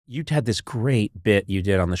you had this great bit you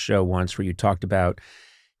did on the show once where you talked about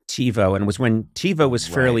TiVo, and it was when TiVo was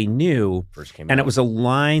fairly new. First came and out. It was a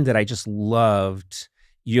line that I just loved.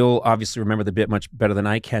 You'll obviously remember the bit much better than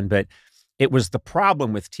I can, but it was the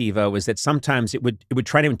problem with TiVo is that sometimes it would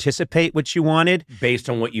try to anticipate what you wanted based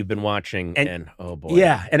on what you've been watching, and oh boy,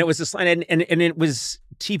 yeah, and it was this line, and it was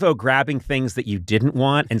TiVo grabbing things that you didn't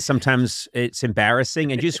want, and sometimes it's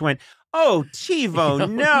embarrassing, and you just went, "Oh, TiVo,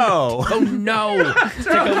 no, oh no!" It's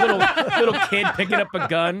like a little kid picking up a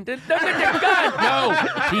gun. Gun, no,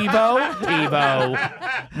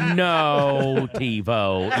 TiVo, no,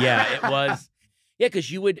 TiVo. Yeah, it was. Yeah,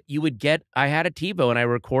 because you would get. I had a TiVo and I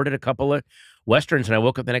recorded a couple of westerns, and I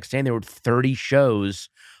woke up the next day and there were 30 shows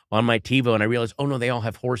on my TiVo, and I realized, oh no, they all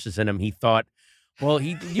have horses in them. He thought, well,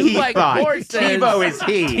 you like horses. TiVo is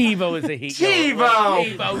he. TiVo is a he.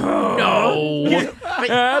 TiVo, no.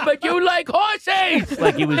 But you like horses.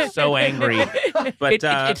 Like he was so angry. But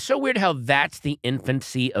it's so weird how that's the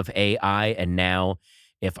infancy of AI, and now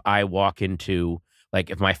if I walk into,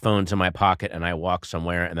 like, if my phone's in my pocket and I walk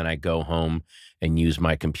somewhere and then I go home and use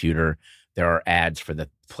my computer, there are ads for the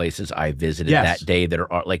places I visited that day that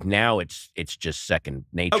are like, now it's just second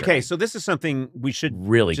nature. Okay, so this is something we should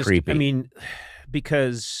really creepy. I mean,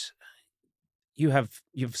 because you have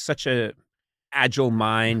such a agile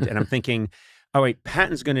mind, and I'm thinking, oh wait,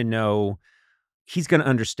 Patton's going to know. He's going to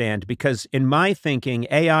understand, because in my thinking,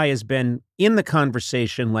 AI has been in the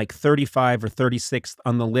conversation like 35 or 36th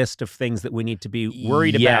on the list of things that we need to be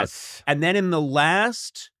worried about. And then in the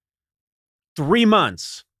last 3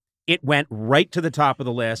 months, it went right to the top of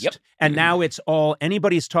the list. Yep. And now it's all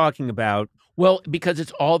anybody's talking about. Well, because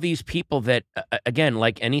it's all these people that, again,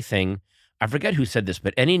 like anything, I forget who said this,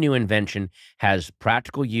 but any new invention has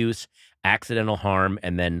practical use, accidental harm,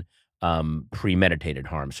 and then premeditated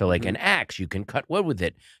harm. So like an axe, you can cut wood with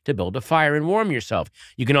it to build a fire and warm yourself.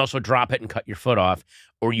 You can also drop it and cut your foot off,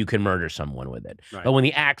 or you can murder someone with it. Right. But when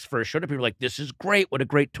the axe first showed up, people were like, this is great, what a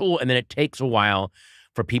great tool. And then it takes a while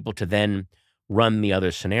for people to then run the other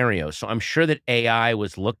scenarios. So I'm sure that AI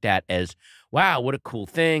was looked at as, wow, what a cool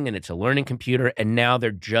thing, and it's a learning computer. And now they're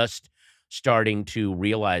just starting to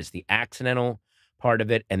realize the accidental part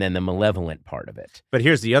of it and then the malevolent part of it. But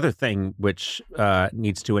here's the other thing which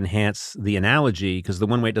needs to enhance the analogy, because the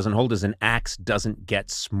one way it doesn't hold is an axe doesn't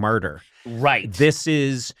get smarter. Right. This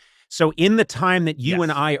is, so in the time that you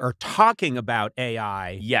and I are talking about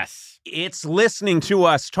AI, it's listening to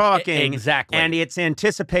us talking. Exactly. And it's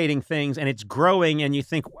anticipating things, and it's growing, and you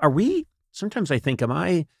think, sometimes I think, am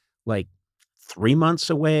I like 3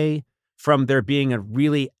 months away from there being a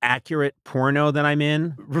really accurate porno that I'm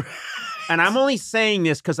in? And I'm only saying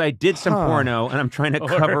this because I did some porno, and I'm trying to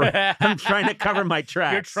cover my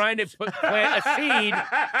tracks. You're trying to plant a seed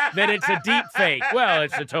that it's a deep fake. Well,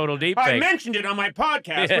 it's a total deep fake. I mentioned it on my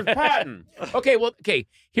podcast with Patton. Okay.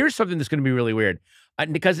 Here's something that's going to be really weird,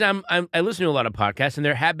 because I listen to a lot of podcasts, and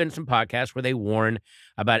there have been some podcasts where they warn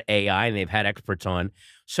about AI, and they've had experts on.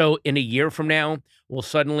 So in a year from now, will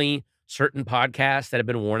suddenly certain podcasts that have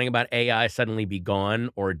been warning about AI suddenly be gone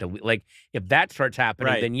or delete? Like, if that starts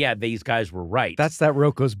happening, then yeah, these guys were right. That's that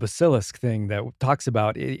Rocco's basilisk thing that talks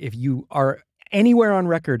about if you are anywhere on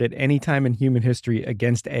record at any time in human history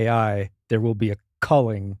against AI, there will be a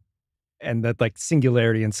culling, and that like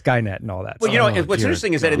singularity and Skynet and all that. Well, what's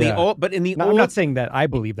interesting is that in the old, I'm not saying that I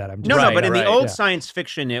believe that. I'm just but in the old science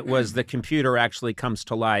fiction, it was the computer actually comes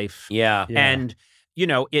to life. Yeah. And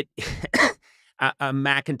it. A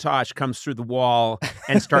Macintosh comes through the wall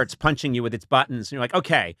and starts punching you with its buttons, and you're like,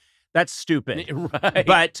 okay, that's stupid.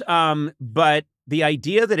 Right. But the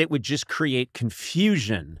idea that it would just create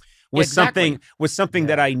confusion was something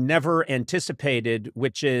that I never anticipated,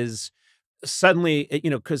 which is suddenly,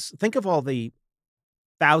 because think of all the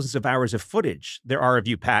thousands of hours of footage there are of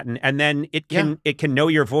you, Patton, and then it can know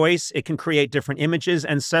your voice, it can create different images,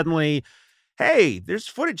 and suddenly, hey, there's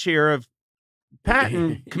footage here of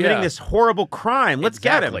Patton committing this horrible crime. Let's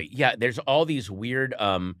get him. Yeah, there's all these weird,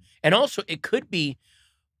 and also it could be,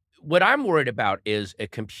 what I'm worried about is a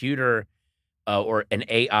computer or an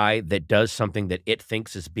AI that does something that it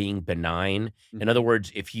thinks is being benign. In other words,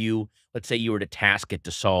 if let's say you were to task it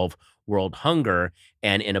to solve world hunger,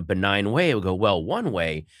 and in a benign way, it would go, well, one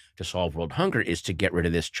way to solve world hunger is to get rid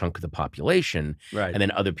of this chunk of the population, and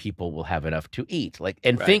then other people will have enough to eat.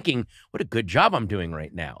 Thinking, what a good job I'm doing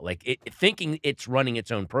right now. Thinking it's running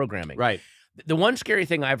its own programming. Right. The one scary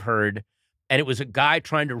thing I've heard, and it was a guy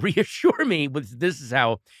trying to reassure me, was this is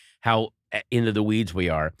how into the weeds we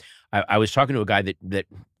are. I was talking to a guy that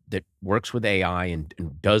that works with AI and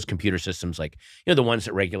does computer systems like, the ones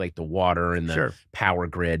that regulate the water and the power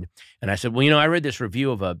grid. And I said, well, I read this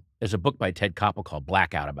review of there's a book by Ted Koppel called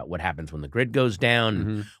Blackout about what happens when the grid goes down,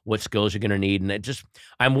 and what skills you're going to need. And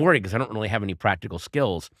I'm worried because I don't really have any practical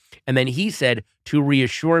skills. And then he said, to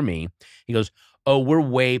reassure me, he goes, oh, we're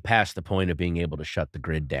way past the point of being able to shut the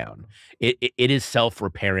grid down. It is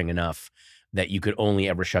self-repairing enough that you could only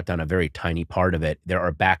ever shut down a very tiny part of it. There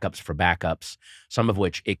are backups for backups, some of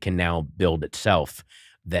which it can now build itself.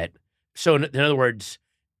 So in other words,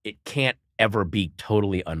 it can't ever be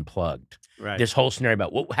totally unplugged. Right. This whole scenario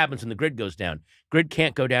about what happens when the grid goes down. Grid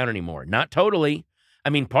can't go down anymore. Not totally. I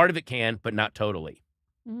mean, part of it can, but not totally.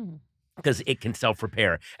 Because it can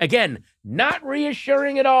self-repair. Again, not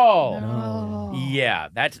reassuring at all. No. Yeah,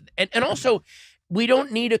 and also, we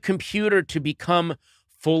don't need a computer to become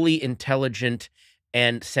fully intelligent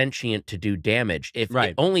and sentient to do damage. If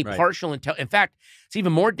only partial intelligence. In fact, it's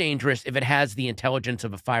even more dangerous if it has the intelligence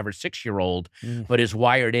of a 5 or 6 year old, but is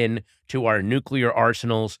wired in to our nuclear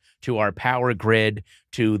arsenals, to our power grid,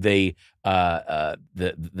 to the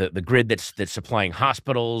grid that's supplying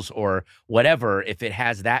hospitals or whatever. If it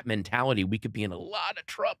has that mentality, we could be in a lot of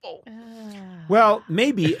trouble. Well,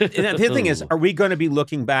 maybe. The thing is, are we going to be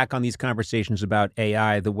looking back on these conversations about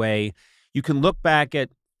AI the way you can look back at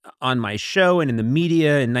on my show and in the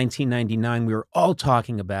media in 1999, we were all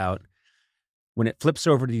talking about when it flips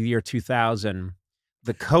over to the year 2000,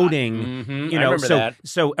 the coding, I remember that.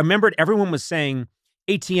 So I remembered everyone was saying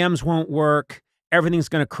ATMs won't work, everything's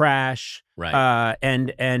going to crash. Right.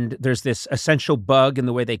 And there's this essential bug in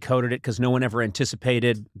the way they coded it because no one ever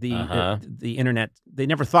anticipated the internet. They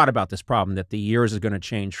never thought about this problem that the years is going to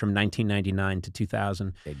change from 1999 to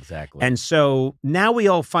 2000. Exactly. And so now we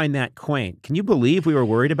all find that quaint. Can you believe we were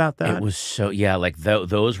worried about that? It was so, like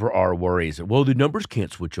those were our worries. Well, the numbers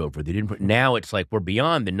can't switch over. They didn't. Now it's like we're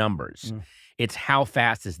beyond the numbers. It's how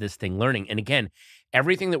fast is this thing learning? And again,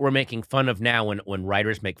 everything that we're making fun of now when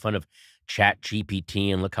writers make fun of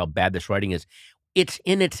ChatGPT and look how bad this writing is, it's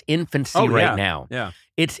in its infancy right now. Yeah.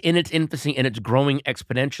 It's in its infancy and it's growing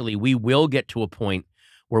exponentially. We will get to a point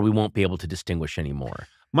where we won't be able to distinguish anymore.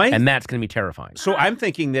 And that's going to be terrifying. So I'm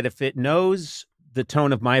thinking that if it knows the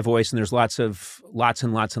tone of my voice, and there's lots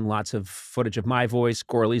and lots of footage of my voice,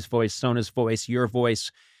 Gourley's voice, Sona's voice, your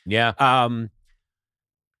voice. Yeah.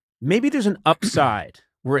 Maybe there's an upside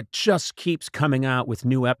where it just keeps coming out with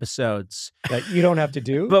new episodes that you don't have to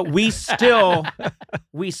do, but we still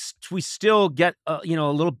we still get a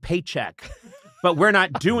little paycheck, but we're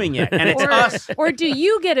not doing it, and it's us. Or do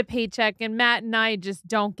you get a paycheck and Matt and I just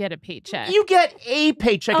don't get a paycheck? You get a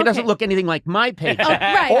paycheck. It doesn't look anything like my paycheck.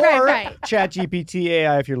 Right. ChatGPT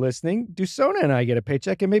AI, if you're listening, do Sona and I get a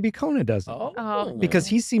paycheck, and maybe Conan doesn't? Because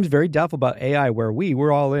he seems very doubtful about AI, where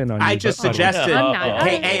we're all in on. I just suggested,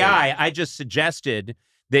 hey AI, I just suggested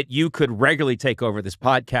that you could regularly take over this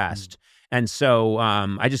podcast. And so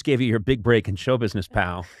I just gave you your big break in show business,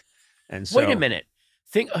 pal. And so, wait a minute.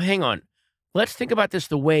 Hang on. Let's think about this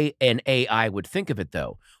the way an AI would think of it,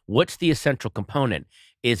 though. What's the essential component?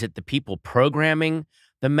 Is it the people programming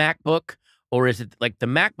the MacBook? Or is it like the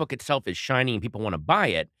MacBook itself is shiny and people want to buy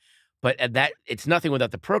it, but that it's nothing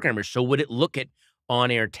without the programmers? So would it look at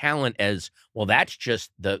on-air talent as, well, that's just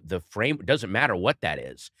the frame. It doesn't matter what that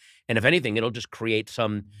is. And if anything, it'll just create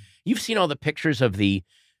some. You've seen all the pictures of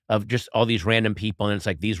just all these random people, and it's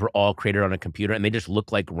like these were all created on a computer, and they just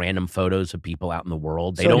look like random photos of people out in the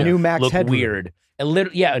world. They don't look weird.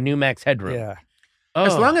 A new Max Headroom. Yeah. Oh.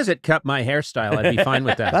 As long as it kept my hairstyle, I'd be fine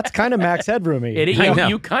with that. That's kind of Max Headroom-y.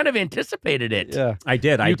 You kind of anticipated it. Yeah, I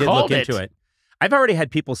did. I did look into it. I've already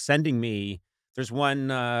had people sending me. There's one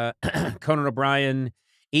Conan O'Brien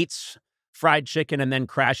eats fried chicken and then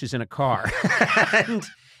crashes in a car. And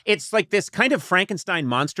it's like this kind of Frankenstein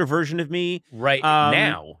monster version of me. Right.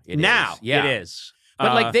 Now it is. It is.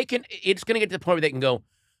 But like it's going to get to the point where they can go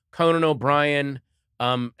Conan O'Brien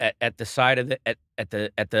at the side of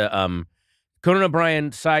the Conan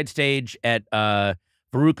O'Brien side stage at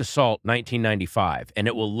Baruch Assault 1995, and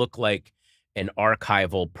it will look like an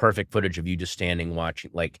archival perfect footage of you just standing watching.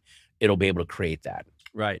 Like it'll be able to create that.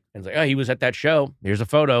 Right. And it's like, oh, he was at that show. Here's a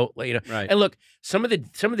photo. Right. And look, some of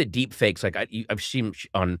the deep fakes, like I've seen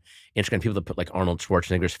on Instagram, people that put like Arnold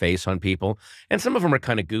Schwarzenegger's face on people, and some of them are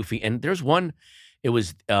kind of goofy. And there's one, it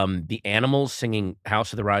was the Animals singing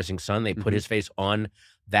House of the Rising Sun. They put his face on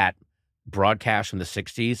that broadcast from the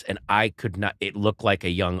 60s, and I could not. It looked like a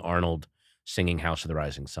young Arnold singing House of the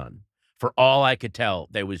Rising Sun For all I could tell,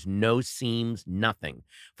 there was no seams, nothing.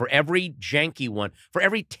 For every janky one, for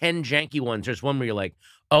every 10 janky ones, there's one where you're like,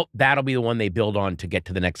 oh, that'll be the one they build on to get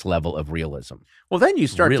to the next level of realism. Well, then you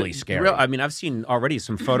start really scary. I mean, I've seen already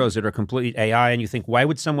some photos that are complete AI, and you think, why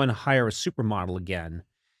would someone hire a supermodel again?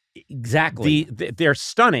 Exactly. They're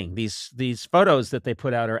stunning. These photos that they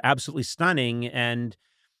put out are absolutely stunning, and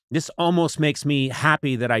this almost makes me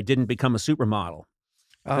happy that I didn't become a supermodel.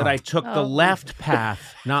 That I took the left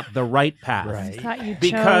path, not the right path. I thought you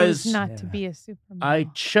because chose not to be a supermodel. I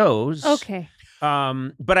chose. Okay.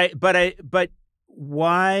 But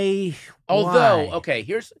why? Although, why? okay,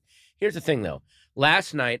 here's the thing though.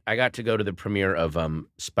 Last night I got to go to the premiere of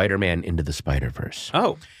Spider-Man Into the Spider-Verse.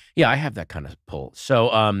 Oh, yeah, I have that kind of pull.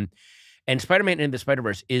 So, and Spider-Man Into the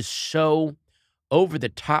Spider-Verse is so over the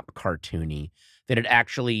top cartoony that it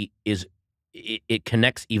actually is. It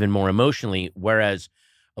connects even more emotionally, whereas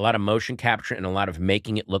a lot of motion capture and a lot of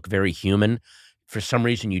making it look very human, for some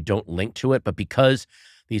reason you don't link to it. But because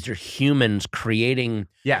these are humans creating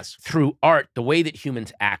through art, the way that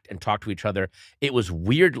humans act and talk to each other, it was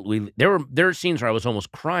weirdly, there are scenes where I was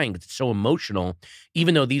almost crying because it's so emotional,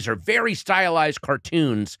 even though these are very stylized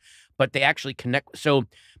cartoons, but they actually connect. So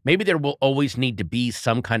maybe there will always need to be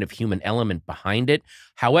some kind of human element behind it.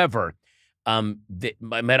 However, that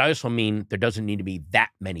might also mean there doesn't need to be that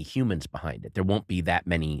many humans behind it. There won't be that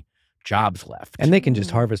many jobs left. And they can just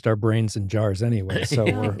harvest our brains in jars anyway, so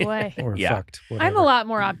we're fucked. Whatever. I'm a lot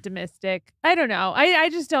more optimistic. I don't know. I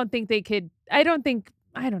just don't think they could. I don't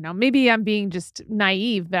know. Maybe I'm being just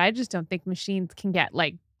naive, but I just don't think machines can get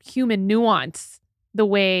like human nuance the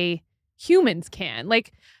way humans can.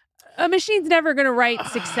 Like, a machine's never going to write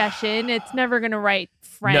Succession. It's never going to write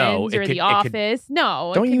Friends or The Office.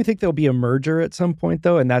 No. Don't you think there'll be a merger at some point,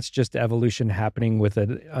 though? And that's just evolution happening with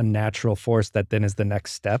a natural force that then is the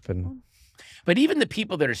next step? But even the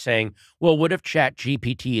people that are saying, well, what if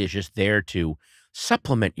ChatGPT is just there to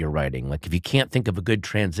supplement your writing? Like, if you can't think of a good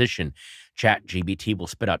transition, ChatGPT will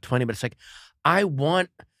spit out 20. But it's like,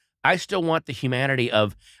 I still want the humanity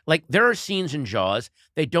of, like, there are scenes in Jaws,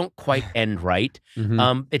 they don't quite end right.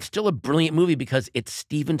 It's still a brilliant movie because it's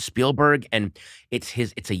Steven Spielberg and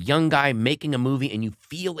it's a young guy making a movie and you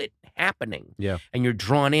feel it happening. Yeah. And you're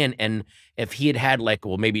drawn in. And if he had like,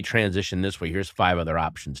 well, maybe transition this way, here's 5 other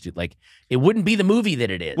options, dude. Like, it wouldn't be the movie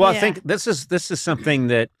that it is. Well, I think this is something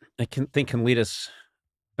that I can lead us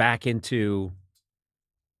back into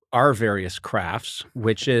our various crafts,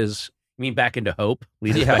 which is, you mean back into hope?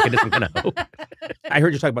 Lead us back into some kind of hope? I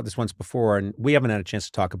heard you talk about this once before, and we haven't had a chance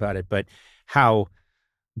to talk about it, but how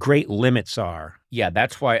great limits are. Yeah,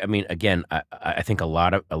 that's why, I mean, again, I think a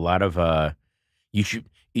lot of you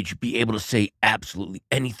should be able to say absolutely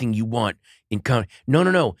anything you want in comedy.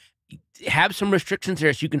 No. Have some restrictions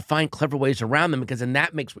there so you can find clever ways around them, because then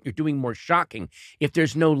that makes what you're doing more shocking. If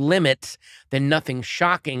there's no limits, then nothing's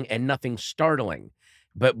shocking and nothing's startling.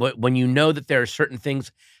 But when you know that there are certain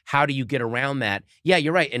things, how do you get around that? Yeah,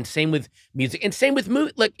 you're right. And same with music, and same with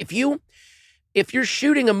movie. Like, if you're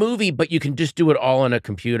shooting a movie, but you can just do it all on a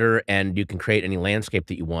computer and you can create any landscape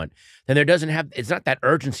that you want, then it's not that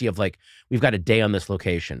urgency of like, we've got a day on this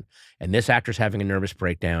location and this actor's having a nervous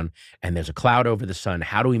breakdown and there's a cloud over the sun.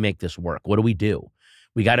 How do we make this work? What do we do?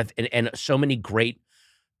 We got to, and so many great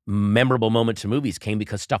memorable moments in movies came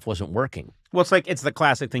because stuff wasn't working. Well, it's the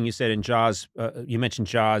classic thing you said in Jaws. You mentioned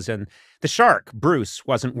Jaws, and the shark, Bruce,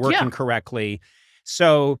 wasn't working correctly.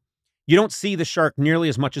 So you don't see the shark nearly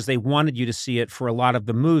as much as they wanted you to see it for a lot of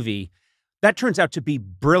the movie. That turns out to be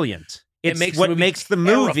brilliant. It's what makes the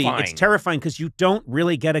movie. It's terrifying because you don't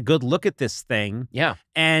really get a good look at this thing. Yeah.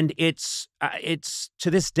 And it's to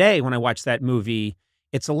this day, when I watch that movie,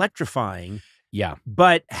 it's electrifying. Yeah.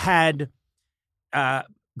 But had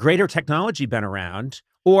greater technology been around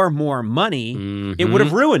or more money, it would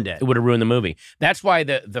have ruined it. It would have ruined the movie. That's why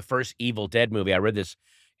the first Evil Dead movie, I read this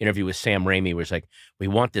interview with Sam Raimi where it's like, we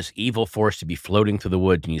want this evil force to be floating through the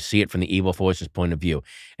woods and you see it from the evil force's point of view.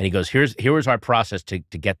 And he goes, here's our process to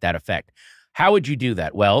get that effect. How would you do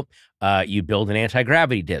that? Well, you build an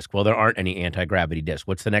anti-gravity disc. Well, there aren't any anti-gravity discs.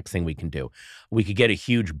 What's the next thing we can do? We could get a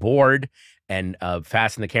huge board and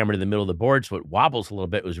fasten the camera to the middle of the board so it wobbles a little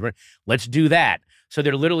bit. Let's do that. So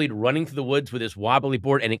they're literally running through the woods with this wobbly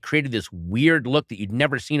board, and it created this weird look that you'd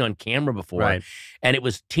never seen on camera before. Right. And it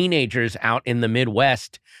was teenagers out in the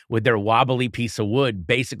Midwest with their wobbly piece of wood,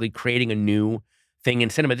 basically creating a new thing in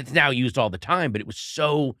cinema. It's now used all the time, but it's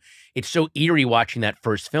so eerie watching that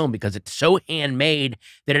first film because it's so handmade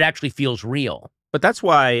that it actually feels real. But that's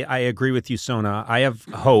why I agree with you, Sona. I have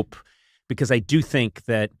hope because I do think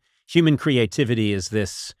that human creativity is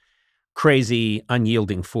this crazy,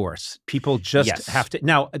 unyielding force. People just Yes. have to.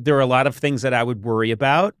 Now, there are a lot of things that I would worry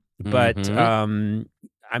about, but Mhm.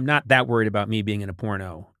 I'm not that worried about me being in a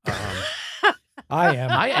porno. I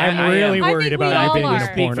am. I I'm really I worried think we about all you being in are. a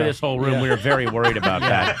Speak porno. for this whole room. Yeah. We are very worried about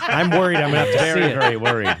that. I'm worried I'm going to have to see Very, it. very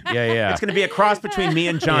worried. Yeah. It's going to be a cross between me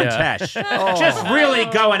and John Yeah. Tesh. Just really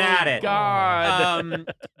going at it. God.